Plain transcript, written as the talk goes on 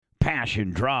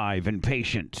passion, drive, and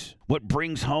patience. What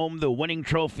brings home the winning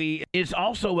trophy is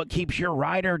also what keeps your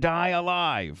ride or die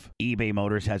alive. eBay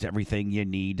Motors has everything you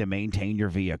need to maintain your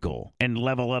vehicle and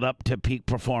level it up to peak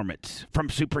performance. From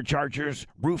superchargers,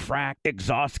 roof rack,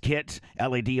 exhaust kits,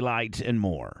 LED lights, and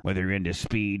more. Whether you're into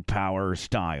speed, power, or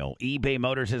style, eBay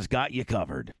Motors has got you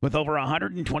covered. With over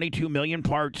 122 million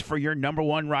parts for your number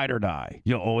one ride or die,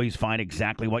 you'll always find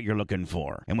exactly what you're looking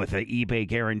for. And with the eBay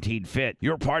Guaranteed Fit,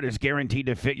 your part is guaranteed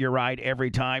to fit your ride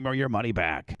every time or your money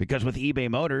back. Because with eBay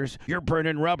Motors, you're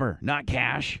burning rubber, not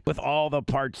cash, with all the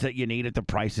parts that you need at the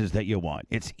prices that you want.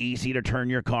 It's easy to turn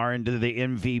your car into the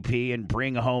MVP and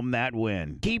bring home that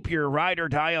win. Keep your ride or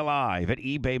die alive at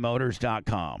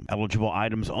ebaymotors.com. Eligible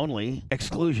items only.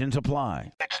 Exclusions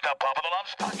apply. It's the Bubba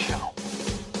the Love Sponge Show.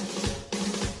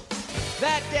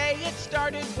 That day it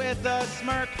started with a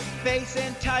smirk, face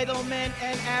entitlement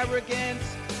and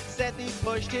arrogance. Said he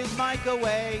pushed his mic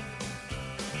away.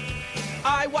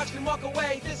 I watched him walk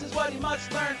away, this is what he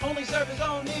must learn. Only serve his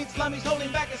own needs, Lummy's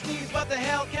holding back his sneeze. What the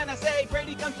hell can I say?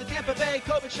 Brady comes to Tampa Bay,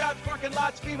 COVID shots, parking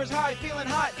lots, fever's high, feeling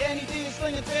hot. Danny D is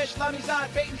slinging fish, Lummy's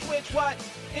not, bait and switch. What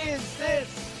is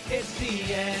this? It's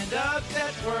the end of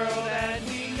Seth's world and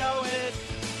we know it.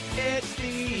 It's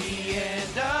the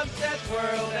end of Seth's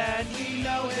world and we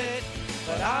know it.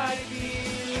 But I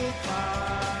feel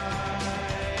fine.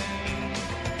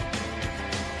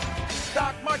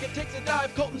 Stock market takes a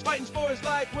dive, Colton's fighting for his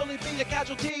life. Will he be a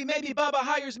casualty? Maybe Bubba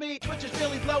hires me. Twitch is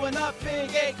really blowing up, Big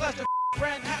A, cluster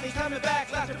Brent, Hatley's coming back.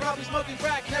 Laster probably smoking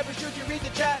crack. Never should you read the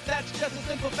chat, that's just a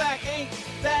simple fact. Ain't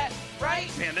that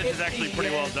right? Man, this is actually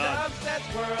pretty well done. It's the end of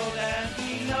Seth's world and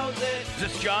he knows it. Is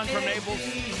this John from Naples?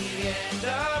 It's the end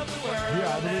of the world.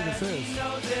 Yeah, I believe this and is. he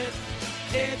knows it.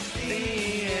 It's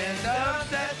the end of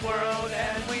Seth's world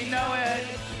and we know it.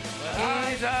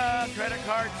 He's a credit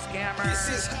card scammer. This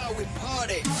is how we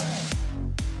party.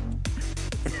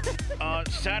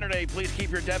 Saturday, please keep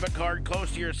your debit card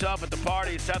close to yourself at the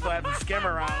party. Seth will have the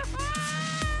skimmer out.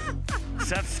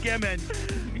 Seth's skimming.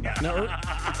 Now,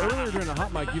 earlier during the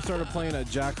hot mic, you started playing a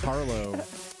Jack Harlow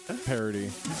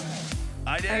parody.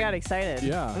 I did. I got excited.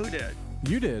 Yeah. Who did?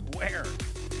 You did. Where?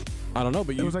 I don't know,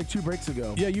 but It was like 2 breaks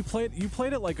ago. Yeah, you played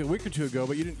it like a week or two ago,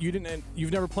 but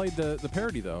you've never played the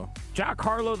parody though. Jack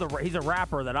Harlow, he's a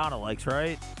rapper that Anna likes,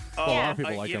 right? Well, a lot of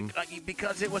people like him.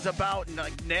 Because it was about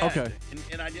Ned. Okay.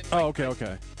 And I didn't. Oh,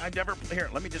 okay. I never. Here,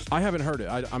 let me just. I haven't heard it.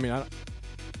 I mean,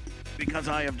 Because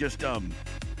I have just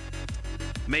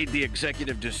made the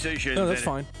executive decision. no, that's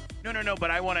fine. No,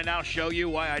 but I want to now show you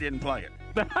why I didn't play it.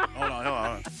 Hold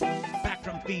on. Back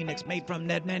from Phoenix, made from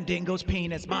Ned Mandingo's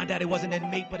penis. My daddy wasn't an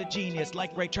inmate, but a genius.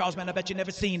 Like Ray Charles, man, I bet you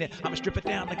never seen it. I'ma strip it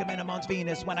down like a man amongst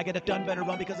Venus. When I get it done, better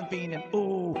run because I'm fiending.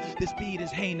 Ooh, this beat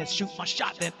is heinous. Shoot my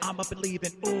shot, then I'm up and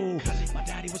leaving. Ooh, my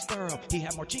daddy was thorough. He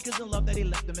had more chicas in love that he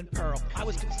left them in pearl. I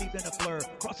was conceived in a blur,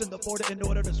 crossing the border in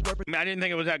order to swerve. I didn't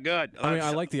think it was that good. I mean,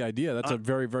 I like the idea. That's a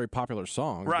very, very popular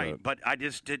song. Right, but I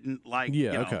just didn't like.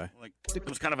 Yeah, you know, okay. Like it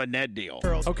was kind of a Ned deal.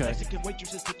 Okay. Mexican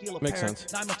waitresses, tequila Makes parrots.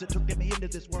 sense. 9 months it took to get me into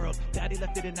this world. Daddy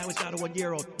left it and now he's got a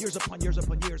 1-year-old. Years upon years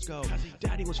go.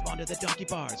 Daddy was fond of the donkey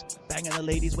bars, banging the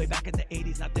ladies way back in the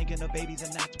 80s, not thinking of babies,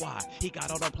 and that's why he got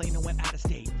on a plane and went out of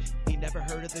state. He never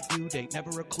heard of the due date,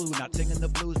 never a clue, not singing the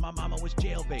blues. My mama was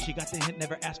jailbait. She got the hint,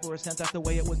 never asked for a cent. That's the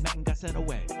way it was met and got sent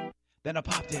away. Then I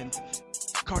popped in.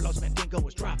 Carlos Mandingo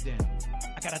was dropped in.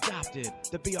 I got adopted.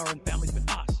 The BRN family's been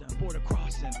awesome. Border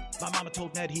crossing. My mama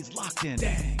told Ned he's locked in.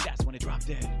 Dang, that's when it dropped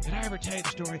in. Did I ever tell you the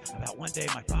story about one day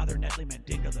my father, Nedley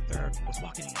Mandingo III, was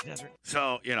walking in the desert?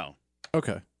 So,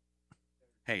 Okay.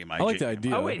 Hey, I like the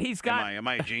idea. Oh, wait, he's got... Am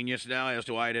I a genius now as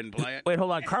to why I didn't play it? Wait,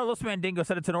 hold on. Carlos Mandingo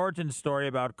said it's an origin story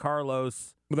about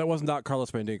Carlos. But that was not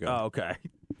Carlos Mandingo. Oh, okay.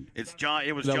 It's John.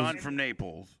 It was John from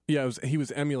Naples. Yeah, he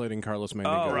was emulating Carlos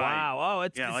Mandingo. Oh, Right. wow. Oh,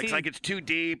 it's It's like it's too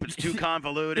deep. It's too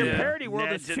convoluted. The parody world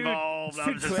Ned's is too involved.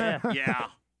 I was just- yeah.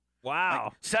 Wow.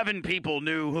 Like 7 people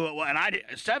knew who it was,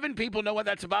 and 7 people know what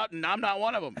that's about, and I'm not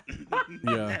one of them.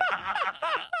 Yeah.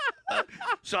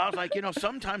 So I was like,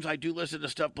 sometimes I do listen to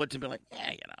stuff, Blitz, and be like,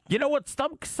 You know what?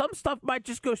 Some stuff might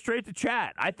just go straight to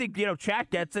chat. I think chat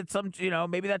gets it.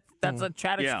 Maybe that's a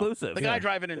chat exclusive. The guy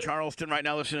driving in Charleston right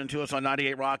now, listening to us on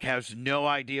 98 Rock, has no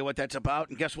idea what that's about.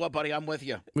 And guess what, buddy? I'm with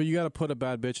you. Well, you got to put a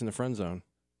bad bitch in the friend zone.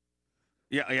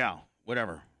 Yeah,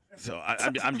 whatever. So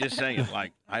I'm just saying,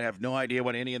 like, I have no idea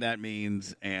what any of that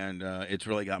means, and it's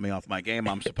really got me off my game.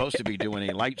 I'm supposed to be doing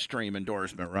a Lightstream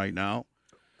endorsement right now.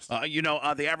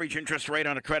 The average interest rate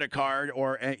on a credit card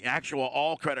or actual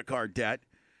all credit card debt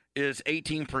is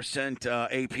 18%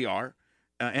 APR.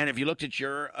 And if you looked at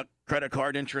your credit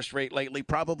card interest rate lately,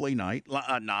 probably not.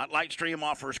 Lightstream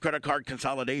offers credit card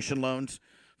consolidation loans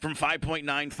from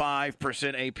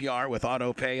 5.95% APR with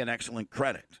auto pay and excellent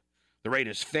credit. The rate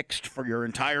is fixed for your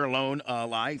entire loan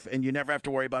life, and you never have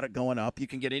to worry about it going up. You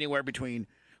can get anywhere between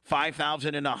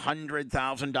 $5,000 and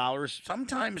 $100,000,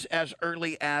 sometimes as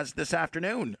early as this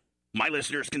afternoon. My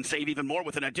listeners can save even more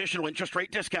with an additional interest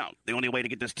rate discount. The only way to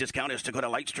get this discount is to go to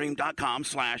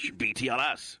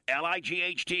lightstream.com/BTLS.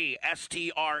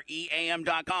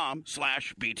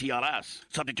 LIGHTSTREAM.com/BTLS.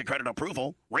 Subject to credit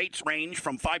approval. Rates range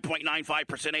from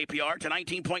 5.95% APR to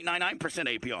 19.99%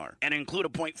 APR and include a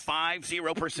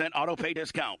 0.50% auto pay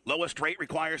discount. Lowest rate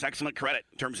requires excellent credit.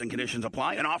 Terms and conditions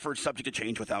apply and offers subject to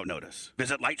change without notice.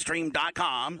 Visit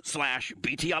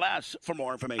lightstream.com/BTLS for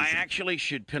more information. I actually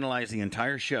should penalize the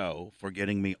entire show for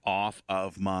getting me off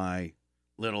of my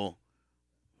little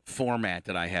format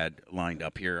that I had lined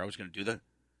up here. I was going to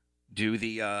do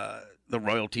the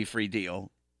royalty-free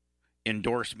deal,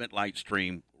 endorsement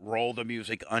Lightstream, roll the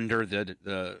music under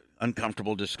the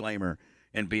uncomfortable disclaimer,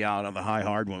 and be out on the high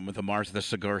hard one with the Martha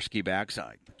Sigorsky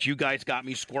backside. But you guys got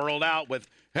me squirreled out with,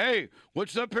 hey,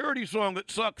 what's that parody song that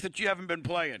sucks that you haven't been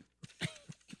playing?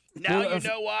 Now you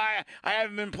know why I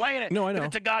haven't been playing it. No, I know.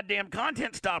 It's a goddamn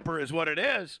content stopper is what it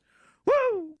is.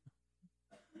 Woo!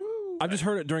 I've just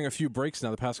heard it during a few breaks now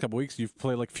the past couple weeks. You've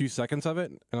played like a few seconds of it,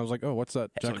 and I was like, oh, what's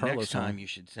that Jack Harlow next song? time you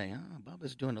should say,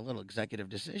 Bubba's doing a little executive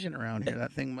decision around here.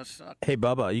 That thing must suck. Hey,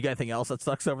 Bubba, you got anything else that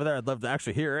sucks over there? I'd love to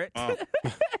actually hear it. Oh.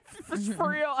 For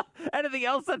real. Anything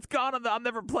else that's gone on I'm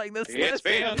never playing this. It's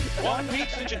been 1 week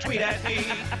since you tweet at me.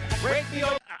 Break me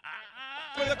over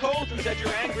the coals and said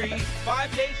you're angry.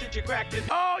 5 days since you cracked it.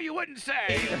 Oh, you wouldn't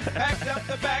say. Packed up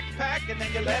the backpack and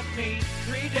then you left me.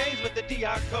 3 days with the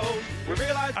Dion code. We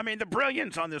realized. I mean, the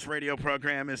brilliance on this radio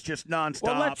program is just nonstop.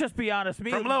 Well, let's just be honest. Me,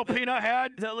 From Lil Peanut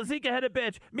Head. to Lazika Headed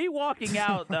Bitch, me walking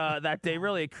out that day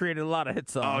really created a lot of hit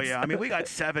songs. Oh, yeah. I mean, we got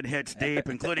 7 hits deep,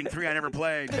 including 3 I never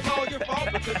played. It's all your fault.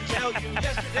 I couldn't tell you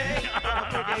yesterday. I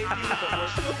forgave you, but we're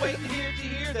still waiting here to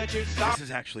hear that you're sorry. This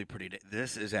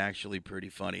is actually pretty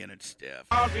funny, and it's stiff.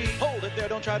 Hold it there,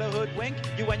 don't try to hoodwink.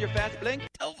 You and your fast blink.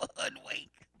 Don't hoodwink.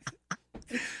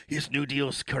 His new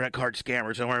deal's credit card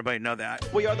scammers. Don't everybody know that.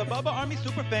 We are the Bubba Army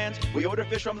super fans. We order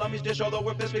fish from Lummy's dish, although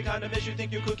we're pissed we kind of miss you.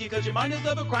 Think you cookie because your mind is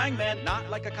of a crying man. Not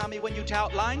like a commie when you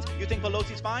tout lines. You think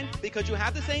Pelosi's fine because you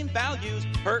have the same values.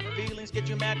 Hurt feelings get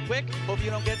you mad quick. Hope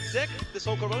you don't get sick. This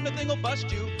whole corona thing will bust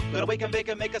you. Gonna wake and bake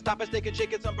and make a stop a steak and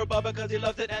shake it some for Bubba because he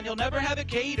loves it and he'll never have it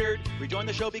catered. Rejoin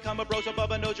the show, become a bro so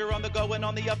Bubba knows you're on the go and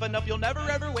on the up and up. You'll never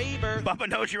ever waver. Bubba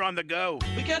knows you're on the go.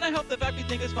 We cannot help the fact we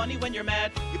think it's funny when you're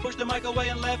mad. You push the mic away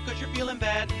and left because you're feeling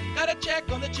bad. Gotta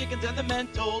check on the chickens and the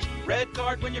mentals. Red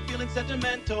card when you're feeling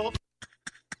sentimental.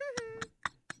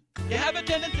 You have a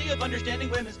tendency of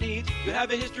understanding women's needs. You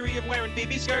have a history of wearing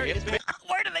BB skirt. It's been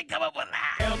Where do they come up with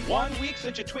that? 1 week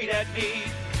since you tweet at me.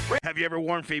 Have you ever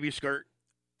worn Phoebe's skirt?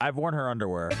 I've worn her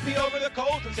underwear. Took me over the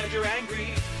coals and said you're angry.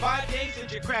 5 days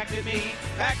since you cracked at me.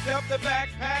 Packed up the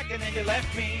backpack and then you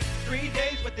left me. 3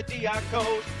 days with the Dion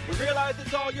code. We realized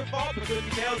it's all your fault, but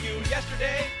couldn't tell you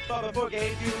yesterday. Bubba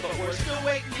forgave you, but we're still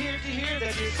waiting here to hear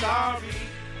that you're sorry.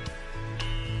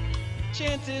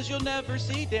 Chances you'll never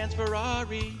see Dan's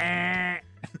Ferrari.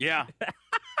 Yeah.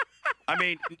 I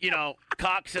mean,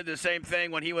 Cox said the same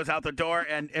thing when he was out the door,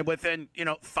 and within,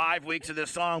 5 weeks of this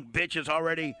song, bitch is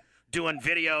already doing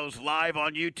videos live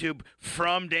on YouTube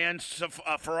from Dan's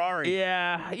Ferrari.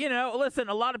 Yeah, listen,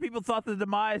 a lot of people thought the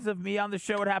demise of me on the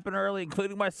show would happen early,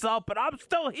 including myself, but I'm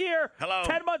still here. Hello.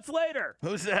 10 months later.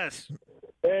 Who's this?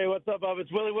 Hey, what's up, Bob?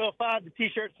 It's Willie Will 5, the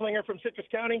T-shirt slinger from Citrus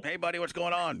County. Hey, buddy, what's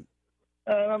going on?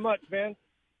 Not much, man.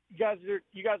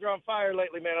 You guys are on fire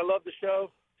lately, man. I love the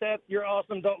show. Seth, you're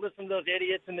awesome. Don't listen to those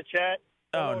idiots in the chat.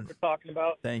 I don't know what they're talking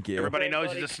about. Thank you. Everybody Hey, knows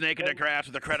buddy. he's a snake in the grass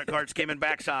with a credit card scheming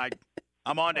backside.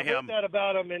 I'm on to I heard him. that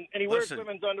about him, and he wears Listen,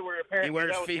 women's underwear, apparently. He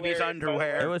wears That was Phoebe's hilarious,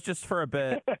 underwear. It was just for a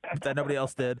bit that nobody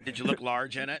else did. Did you look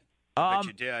large in it? Bet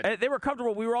you did. They were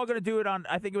comfortable. We were all going to do it on,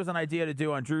 I think it was an idea to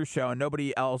do on Drew's show, and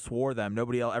nobody else wore them.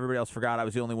 Everybody else forgot. I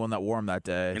was the only one that wore them that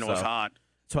day. It was hot.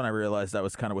 That's when I realized I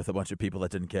was kind of with a bunch of people that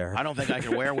didn't care. I don't think I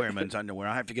can wear women's underwear.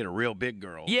 I have to get a real big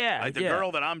girl. Yeah, Like the yeah.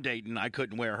 girl that I'm dating, I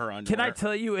couldn't wear her underwear. Can I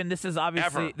tell you, and this is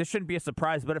obviously, Ever. this shouldn't be a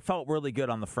surprise, but it felt really good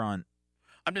on the front.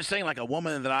 I'm just saying, like a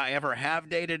woman that I ever have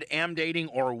dated, am dating,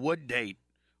 or would date,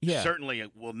 Yeah.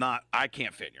 certainly will not. I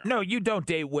can't fit in your. No, you don't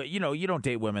date. You don't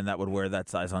date women that would wear that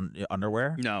size on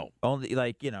underwear. No. Only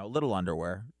little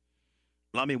underwear.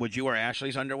 Lummy, would you wear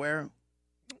Ashley's underwear?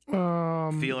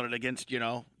 Feeling it against,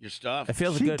 your stuff. It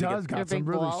feels She good. does to got Your some big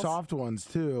really balls? soft ones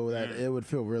too. That it would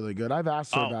feel really good. I've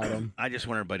asked her about them. I just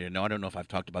want everybody to know. I don't know if I've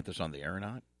talked about this on the air or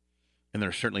not, and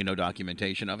there's certainly no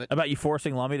documentation of it. About you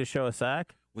forcing Lummy to show a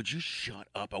sack? Would you shut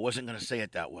up? I wasn't going to say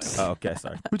it that way. Oh, okay,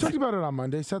 sorry. We talked about it on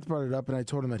Monday. Seth brought it up, and I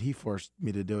told him that he forced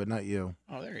me to do it, not you.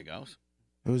 Oh, there he goes.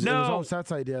 It was all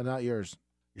Seth's idea, not yours.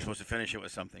 You're supposed to finish it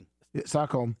with something. Yeah,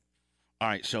 Stockholm. All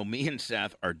right, so me and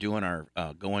Seth are doing our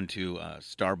going to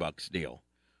Starbucks deal,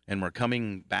 and we're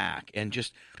coming back. And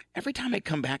just every time I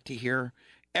come back to here,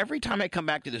 every time I come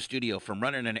back to the studio from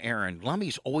running an errand,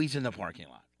 Lummy's always in the parking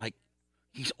lot. Like,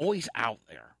 he's always out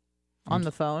there. On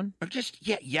the phone? Or just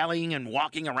yelling and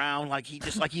walking around like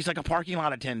he's like a parking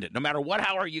lot attendant. No matter what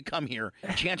hour you come here,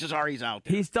 chances are he's out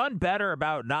there. He's done better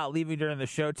about not leaving during the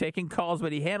show, taking calls,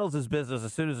 but he handles his business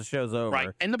as soon as the show's over. Right,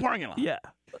 in the parking lot. Yeah.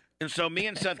 And so me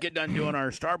and Seth get done doing our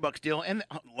Starbucks deal, and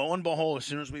lo and behold, as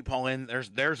soon as we pull in,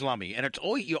 there's Lummy, and it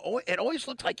always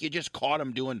looks like you just caught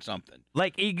him doing something.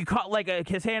 Like you caught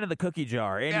his hand in the cookie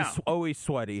jar, and he's always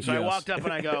sweaty. So I walked up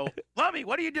and I go, Lummy,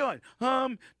 what are you doing?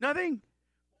 Nothing.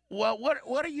 Well,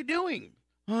 what are you doing?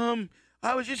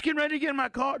 I was just getting ready to get in my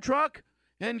truck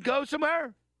and go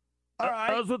somewhere. All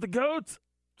right. I was with the goats.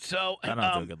 So, I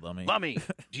don't do good, Lummy. Lummy,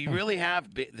 do you really have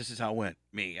this is how it went,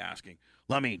 me asking.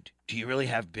 Lummy, do you really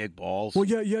have big balls? Well,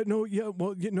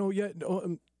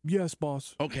 yes,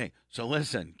 boss. Okay, so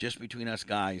listen, just between us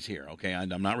guys here, okay?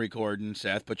 I'm not recording.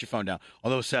 Seth, put your phone down.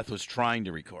 Although Seth was trying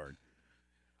to record.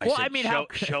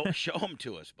 Show him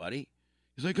to us, buddy.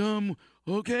 He's like,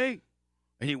 okay.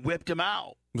 And he whipped him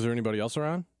out. Was there anybody else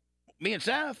around? Me and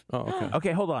Seth. Oh, okay.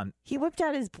 Okay, hold on. He whipped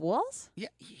out his balls? Yeah,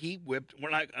 he whipped.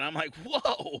 And I'm like,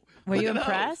 whoa. Were you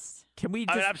impressed? Can we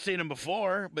just... I've seen him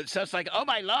before, but Seth's like, oh,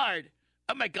 my Lord.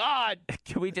 Oh, my God.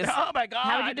 Can we just... Oh, my God.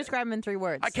 How would you describe him in 3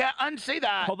 words? I can't unsee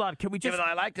that. Hold on. Can we just... Even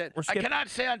though I liked it. I cannot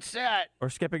say unset. We're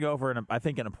skipping over, I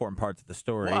think, an important part of the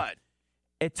story. What?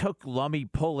 It took Lummy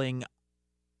pulling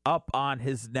up on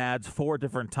his nads 4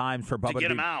 different times for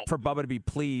Bubba to be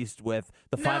pleased with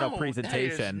the final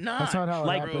presentation. That's not how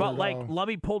it happened at all.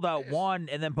 Lummy pulled out 1,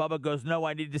 and then Bubba goes, "No,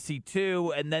 I need to see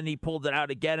 2," and then he pulled it out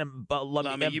again, and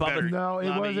Bubba. No, it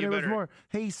wasn't. It was more.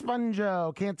 Hey,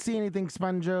 Sponjo, can't see anything,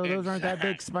 Sponjo. Those aren't that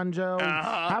big, Sponjo.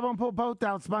 Have them pull both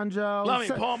out, Sponjo. Lummy,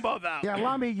 pull them both out. Yeah,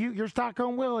 Lummy, you're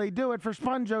Stockholm Willie. Do it for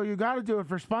Sponjo. You got to do it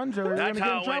for Sponjo. You're That's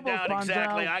gonna how get in it went trouble, down. Sponjo.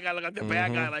 Exactly. I got to look like the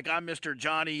bad guy, like I'm Mr.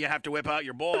 Johnny. You have to whip out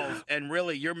your balls. And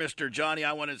really, you're Mr. Johnny.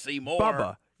 I want to see more.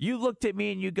 Bubba, you looked at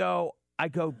me and you go, I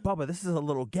go, Bubba, this is a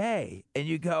little gay. And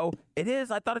you go, it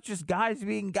is. I thought it's just guys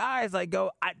being guys. I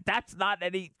go, that's not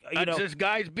any, That's just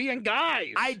guys being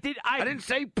guys. I didn't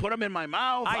say put them in my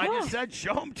mouth. I just said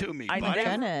show them to me.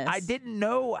 I didn't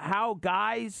know how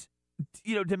guys,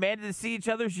 demanded to see each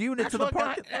other's units in the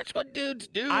park. That's what dudes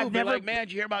do. Like, man,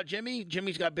 did you hear about Jimmy?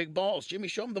 Jimmy's got big balls. Jimmy,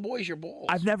 show him the boys your balls.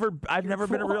 I've never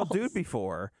been a real dude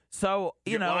before. So,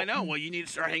 Well, I know. Well, you need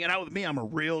to start hanging out with me. I'm a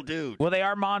real dude. Well, they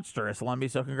are monstrous, Lumby,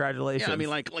 so congratulations. Yeah, I mean,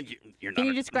 like you're not. Can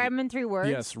you describe him in 3 words?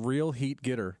 Yes, real heat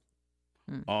getter.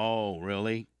 Oh,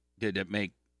 really? Did it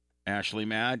make Ashley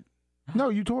mad? No,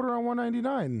 you told her on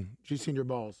 199. She's seen your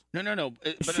balls. No.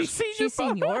 She's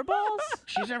seen your balls?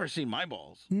 She's never seen my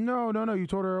balls. No. You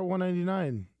told her at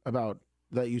 199 about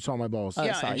that you saw my balls.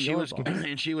 Yeah, and she was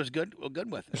good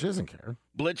with it. She doesn't care.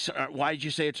 Blitz, why did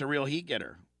you say it's a real heat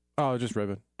getter? Oh, just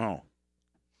ribbon. Oh.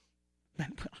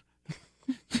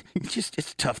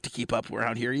 It's tough to keep up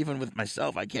around here, even with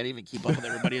myself. I can't even keep up with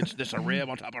everybody. It's just a rib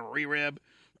on top of a re-rib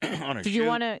on a Did you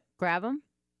want to grab him?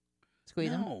 Squeeze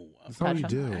him? No. That's all you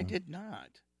do. I did not.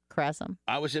 Caress him?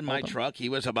 I was in my truck. He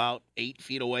was about 8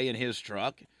 feet away in his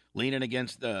truck, leaning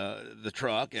against the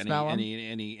truck, and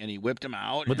he whipped him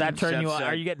out. Would that turn you on?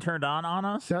 Are you getting turned on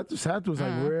us? Seth was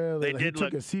like really. He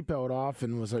took his seatbelt off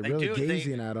and was like really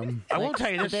gazing at him. I won't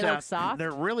tell you this, they look soft?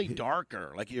 They're really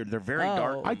darker. Like they're very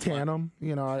dark. I tan them.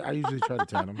 I usually try to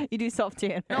tan them. You do self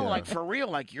tan. No, like for real.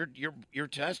 Like your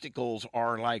testicles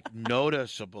are like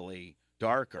noticeably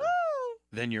darker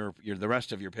than the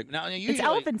rest of your pig. Now usually, it's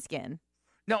elephant skin.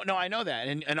 No, I know that,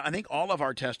 and I think all of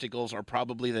our testicles are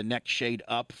probably the next shade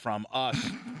up from us,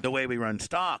 the way we run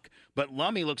stock. But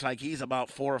Lummy looks like he's about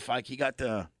 4 or 5. He got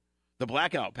the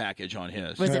blackout package on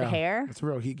his. Was it hair? It's a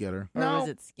real heat getter. Or was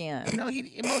it skin? No,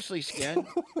 he mostly skin.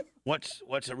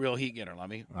 What's a real heat getter,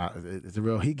 Lummy? It's a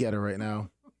real heat getter right now.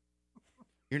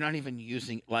 You're not even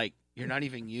using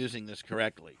this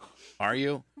correctly, are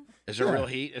you? Is there real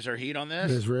heat? Is there heat on this?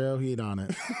 There's real heat on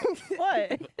it.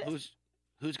 What?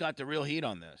 Who's got the real heat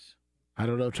on this? I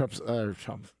don't know. Trump.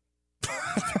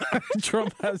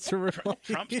 Trump has the real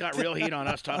Trump's got real heat on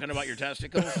us talking about your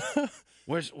testicles.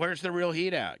 Where's the real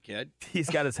heat at, kid? He's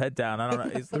got his head down. I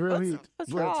don't know. The real heat.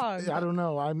 What's wrong? I don't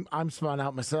know. I'm spun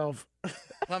out myself.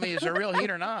 Lummy, is there real heat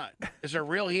or not? Is there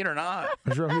real heat or not?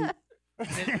 There's real heat.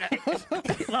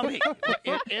 Lummy,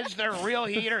 is there real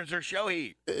heat or is there show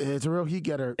heat? It's a real heat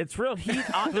getter. It's real heat.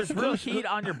 There's real heat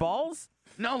on your balls.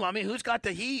 No, Lummy, who's got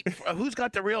the heat? Who's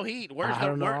got the real heat?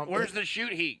 Where's the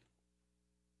shoot heat?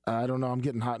 I don't know. I'm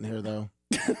getting hot in here though.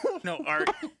 No,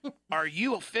 are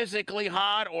you physically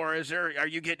hot or are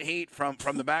you getting heat from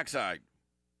the backside?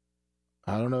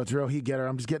 I don't know. It's real heat getter.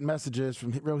 I'm just getting messages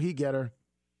from real heat getter.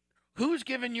 Who's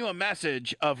giving you a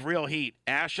message of real heat?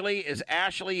 Ashley? Is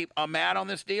Ashley mad on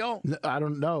this deal? I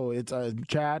don't know. It's a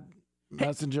chat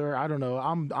messenger. I don't know.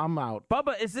 I'm out.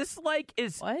 Bubba, is this like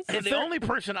What? The only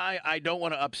person I don't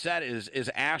want to upset is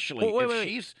Ashley.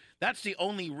 Wait. That's the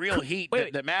only real heat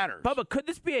that matters. Bubba, could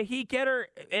this be a heat getter?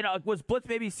 And was Blitz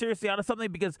maybe seriously onto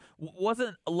something? Because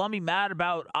wasn't Lummy mad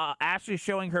about Ashley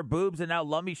showing her boobs and now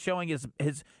Lummy showing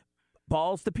his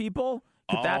balls to people?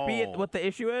 Could that be what the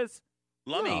issue is?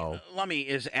 Lummy,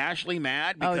 is Ashley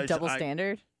mad? Because double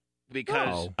standard?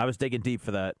 Because I was digging deep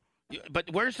for that. But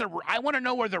I want to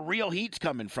know where the real heat's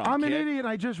coming from. I'm kid. an idiot.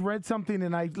 I just read something,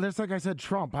 and just like I said,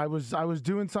 Trump. I was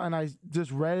doing something. I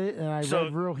just read it, and I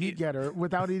read real heat getter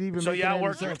without it even. So making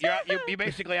any sense. you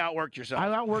basically outworked yourself. I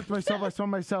outworked myself. I saw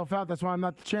myself out. That's why I'm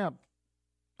not the champ.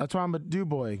 That's why I'm a do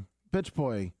boy, bitch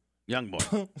boy, young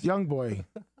boy, young boy,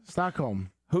 Stockholm.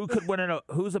 Who could win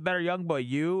who's a better young boy,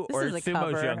 you This or is a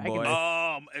Sumo's cover. young boy?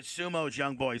 Sumo's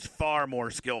young boy is far more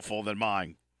skillful than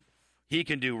mine. He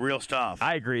can do real stuff.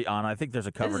 I agree, Anna. I think there's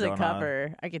a cover This is a going on.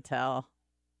 cover. I could tell.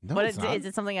 No, But it's not. is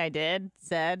it something I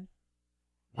said?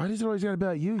 Why does it always got to be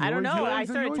about you? I don't know. I you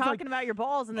started always, talking about your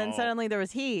balls, and then suddenly there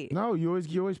was heat. No, you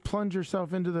always plunge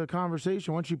yourself into the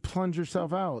conversation once you plunge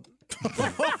yourself out.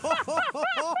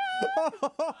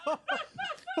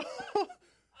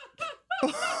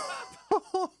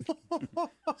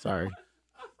 Sorry.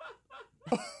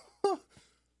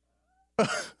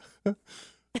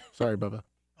 Sorry, Bubba.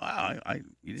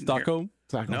 You didn't Stockholm?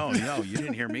 Stockholm. No, you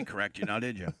didn't hear me correct you now,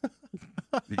 did you?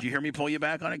 Did you hear me pull you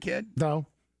back on it, kid? No.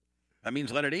 That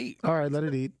means let it eat. All right, let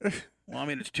it eat. Well, I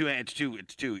mean, it's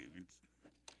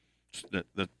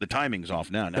the timing's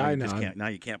off now. Now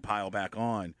you can't pile back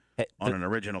on an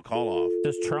original call off.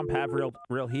 Does Trump have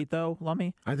real heat though,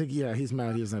 Lummy? I think he's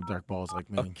mad. He doesn't have dark balls like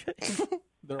me. Okay.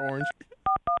 They're orange.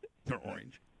 They're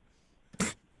orange.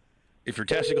 If your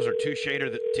testicles are two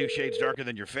shades darker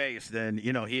than your face, then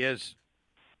he is.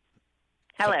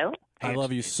 Hello. I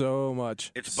love you so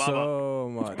much. It's Bubba. So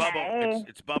much. It's Bubba.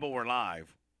 It's Bubba. We're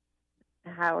live.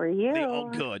 How are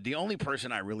you? Good. The only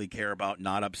person I really care about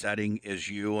not upsetting is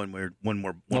you, and when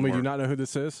we're. Lummy, do you not know who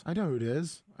this is? I know who it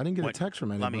is. I didn't get a text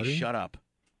from anybody. Lummy, shut up.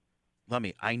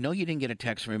 Lummy, I know you didn't get a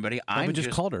text from anybody. I just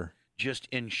called her. Just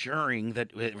ensuring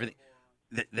that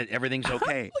everything's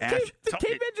okay. The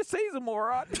caveman just say he's a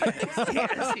moron.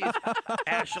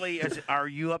 Ashley, are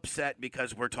you upset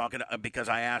because we're talking? Because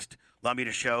I asked Lummy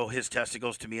to show his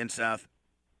testicles to me and Seth?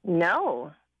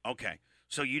 No. Okay.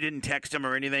 So you didn't text him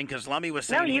or anything? Because Lummy was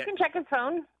saying... No, you can check his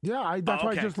phone. Yeah, that's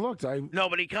why I just looked. No,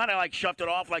 but he kind of shoved it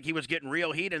off like he was getting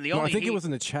real heat. And I think it was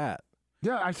in the chat.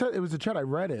 Yeah, I said it was a chat. I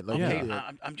read it.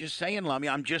 I'm just saying, Lummy,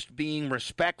 I'm just being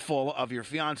respectful of your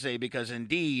fiance because,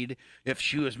 indeed, if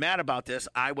she was mad about this,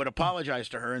 I would apologize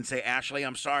to her and say, Ashley,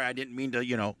 I'm sorry. I didn't mean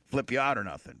to, flip you out or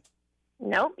nothing.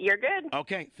 Nope, you're good.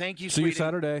 Okay, thank you, See sweetie. you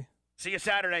Saturday. See you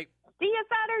Saturday. See you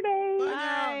Saturday.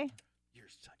 Bye. You're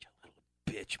such a little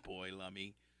bitch, boy,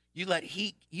 Lummy. You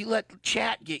let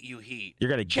chat get you heat. You're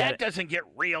gonna chat doesn't get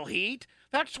real heat.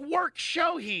 That's work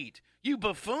show heat. You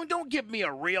buffoon! Don't give me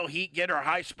a real heat getter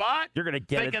high spot. You're gonna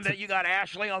get thinking that you got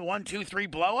Ashley on 1, 2, 3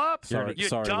 blow up. Sorry, you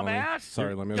sorry, dumbass.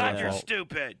 Sorry, Lummy. God, you're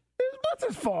stupid. That's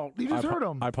his fault. You just hurt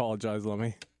him. I apologize,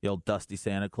 Lummy. The old dusty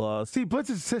Santa Claus. See, Blitz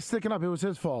is sticking up. It was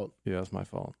his fault. Yeah, it's my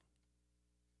fault.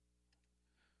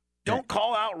 Don't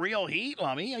call out real heat,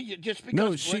 Lummy. Just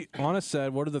because. No, Anna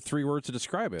said, what are the 3 words to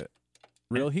describe it?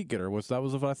 Real heat getter. That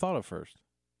was what I thought of first.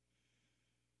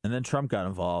 And then Trump got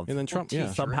involved. And then Trump,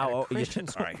 somehow. All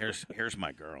right, here's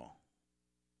my girl,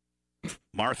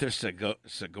 Martha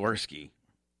Zagorski.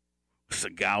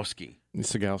 Sagowski.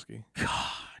 God.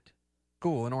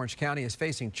 School in Orange County is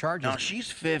facing charges. Now she's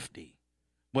 50.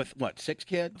 With what, 6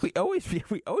 kids? We always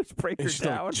break her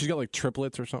down. She's got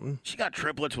triplets or something. She got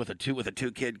triplets with a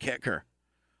 2-kid kicker.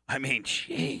 I mean,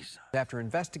 jeez. After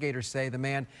investigators say the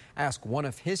man asked one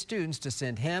of his students to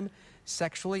send him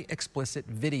sexually explicit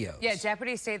videos. Yeah,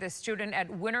 deputies say the student at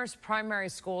Winners Primary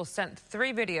School sent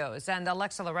 3 videos, and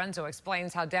Alexa Lorenzo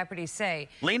explains how deputies say...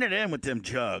 Lean it in with them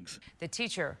jugs. The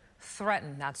teacher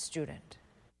threatened that student.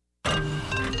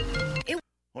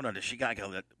 Hold on, does she got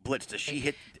that Blitz? Does she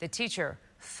hit? The teacher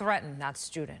threatened that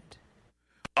student.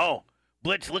 Oh,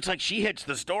 Blitz, looks like she hits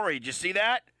the story. Did you see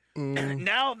that?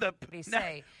 Now the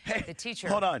say the teacher.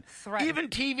 Hold on. threatened- Even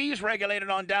TV's regulated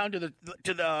on down to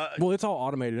the. Well, it's all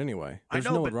automated anyway. There's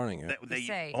no one running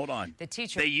it. Hold on. The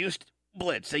teacher. They used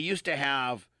Blitz. They used to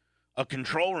have a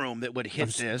control room that would hit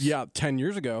this. Yeah, 10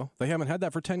 years ago. They haven't had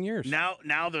that for 10 years. Now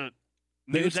the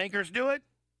news anchors do it.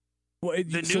 Well,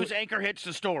 The news anchor hits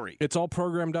the story. It's all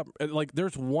programmed up. Like,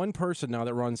 there's one person now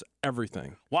that runs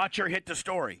everything. Watch her hit the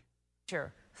story.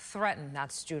 Teacher threatened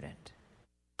that student.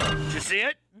 Did you see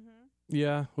it?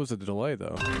 Yeah, was it a delay,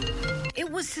 though? It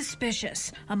was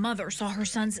suspicious. A mother saw her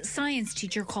son's science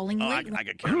teacher calling late I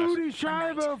could care less. Hootie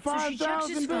Shivo, so she checked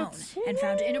his 5,000 phone bits. and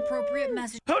found inappropriate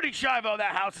messages Hootie Shivo,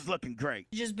 that house is looking great.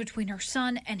 between her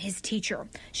son and his teacher.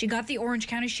 She got the Orange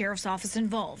County Sheriff's Office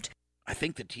involved. I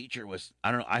think the teacher was,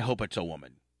 I don't know, I hope it's a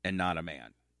woman and not a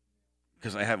man.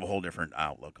 Because I have a whole different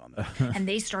outlook on that. And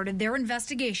they started their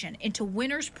investigation into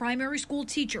Winners primary school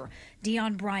teacher,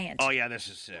 Dion Bryant. Oh, yeah, this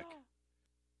is sick.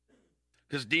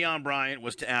 Because Dion Bryant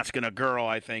was asking a girl,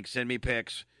 I think, send me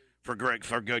pics for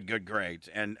good grades.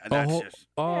 And that's just...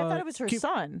 I thought it was her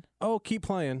son. Oh, keep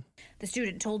playing. The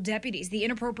student told deputies the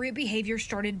inappropriate behavior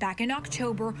started back in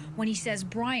October when he says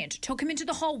Bryant took him into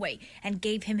the hallway and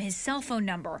gave him his cell phone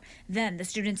number. Then the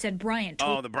student said Bryant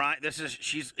told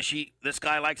this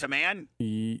guy likes a man?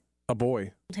 A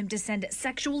boy. him to send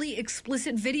sexually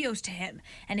explicit videos to him.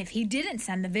 And if he didn't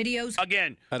send the videos...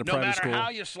 Again, no matter how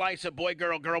you slice it, boy,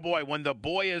 girl, boy, when the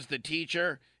boy is the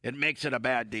teacher, it makes it a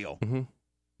bad deal. Mm-hmm.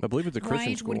 I believe it's a Christian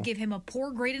Bryant school. would give him a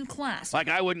poor grade in class. Like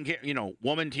I wouldn't get,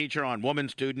 woman teacher on woman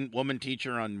student, woman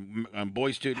teacher on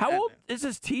boy student. How old is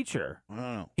this teacher? I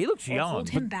don't know. He looks Or young. hold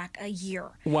him back a year.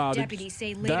 Wow, Deputies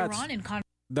say later on in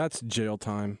that's jail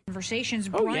time. conversations,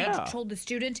 Oh, Bryant yeah. told the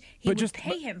student he But would just-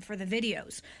 pay him for the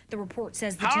videos. The report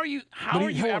says the How are you hold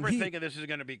on, ever thinking this is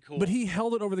going to be cool? But he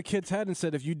held it over the kid's head and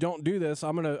said, if you don't do this,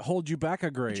 I'm going to hold you back a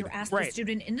grade. teacher asked the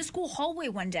student in the school hallway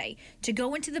one day to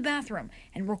go into the bathroom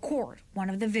and record one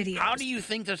of the videos. How do you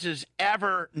think this is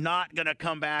ever not going to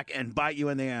come back and bite you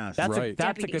in the ass? That's a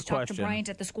Deputies good talked question. to Bryant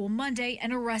at the school Monday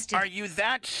and arrested Are you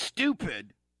that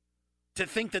stupid to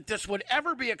think that this would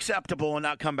ever be acceptable and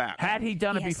not come back? Had he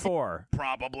done it Yes. before?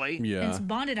 Probably. Since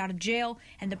bonded out of jail,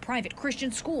 and the private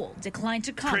Christian school declined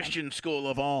to comment Christian school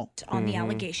of all. on the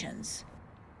allegations.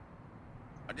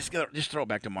 Just throw it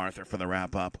back to Martha for the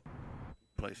wrap up,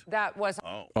 please. That was.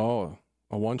 Oh,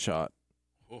 a one shot.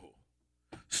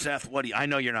 Seth, what do you? I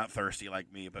know you're not thirsty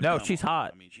like me, but No, come she's on.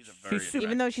 hot. I mean, she's a very.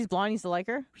 Even though she's blonde, you still like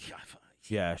her?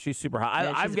 Yeah, she's super hot.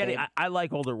 Yeah, I'm she's getting. babe. I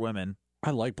like older women.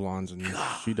 I like blondes, and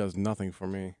she does nothing for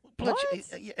me.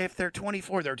 If they're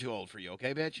 24, they're too old for you,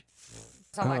 okay, bitch?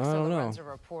 Alexa I don't know. Lorenzo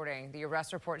reporting. The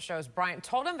arrest report shows Bryant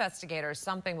told investigators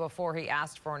something before he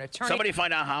asked for an attorney. Somebody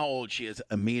find out how old she is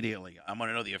immediately. I'm going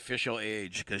to know the official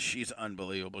age because she's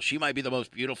unbelievable. She might be the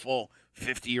most beautiful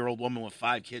 50-year-old woman with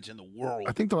 5 kids in the world.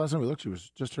 I think the last time we looked, she was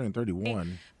just turning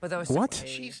 31. But those What?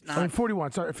 She's I mean, not.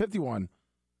 41. Sorry, 51.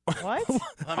 What?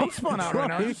 I'm spun out right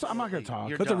now. I'm not going to talk.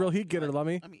 You're That's a dumb. real heat getter,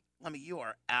 Lummy. Lummy, you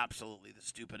are absolutely the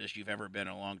stupidest you've ever been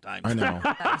in a long time. I know.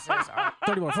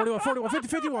 31, 41, 41, 50,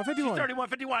 51, 51. 31,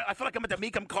 51. I feel like I'm at the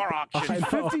Meekum car auction.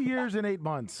 50 years and 8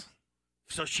 months.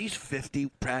 So she's 50,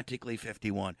 practically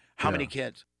 51. How many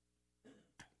kids?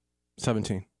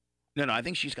 17. No, I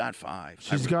think she's got 5.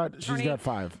 She's got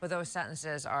 5. But those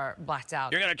sentences are blacked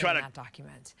out. You're gonna try in to- that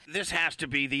document. This has to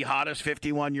be the hottest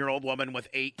 51-year-old woman with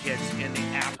 8 kids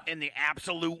in the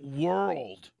absolute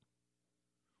world.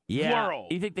 Yeah.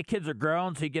 World. You think the kids are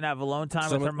grown so you can have alone time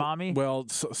with her mommy? Well,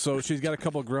 so she's got a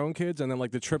couple grown kids, and then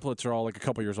like the triplets are all like a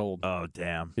couple years old. Oh,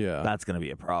 damn. Yeah. That's going to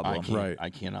be a problem. I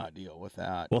cannot deal with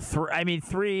that. Well,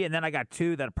 3, and then I got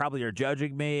 2 that probably are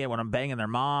judging me when I'm banging their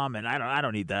mom, and I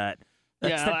don't need that.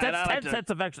 That's 10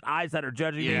 sets of extra eyes that are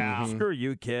judging me. Yeah. Screw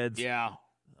you, kids. Yeah.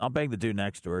 I'll bang the dude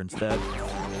next to her instead.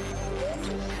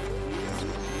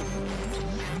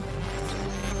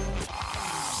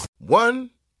 1,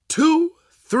 2,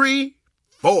 3,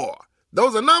 4.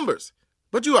 Those are numbers.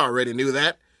 But you already knew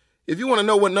that. If you want to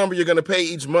know what number you're going to pay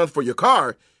each month for your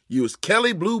car, use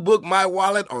Kelly Blue Book My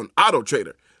Wallet on Auto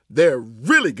Trader. They're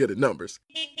really good at numbers.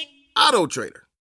 Auto Trader.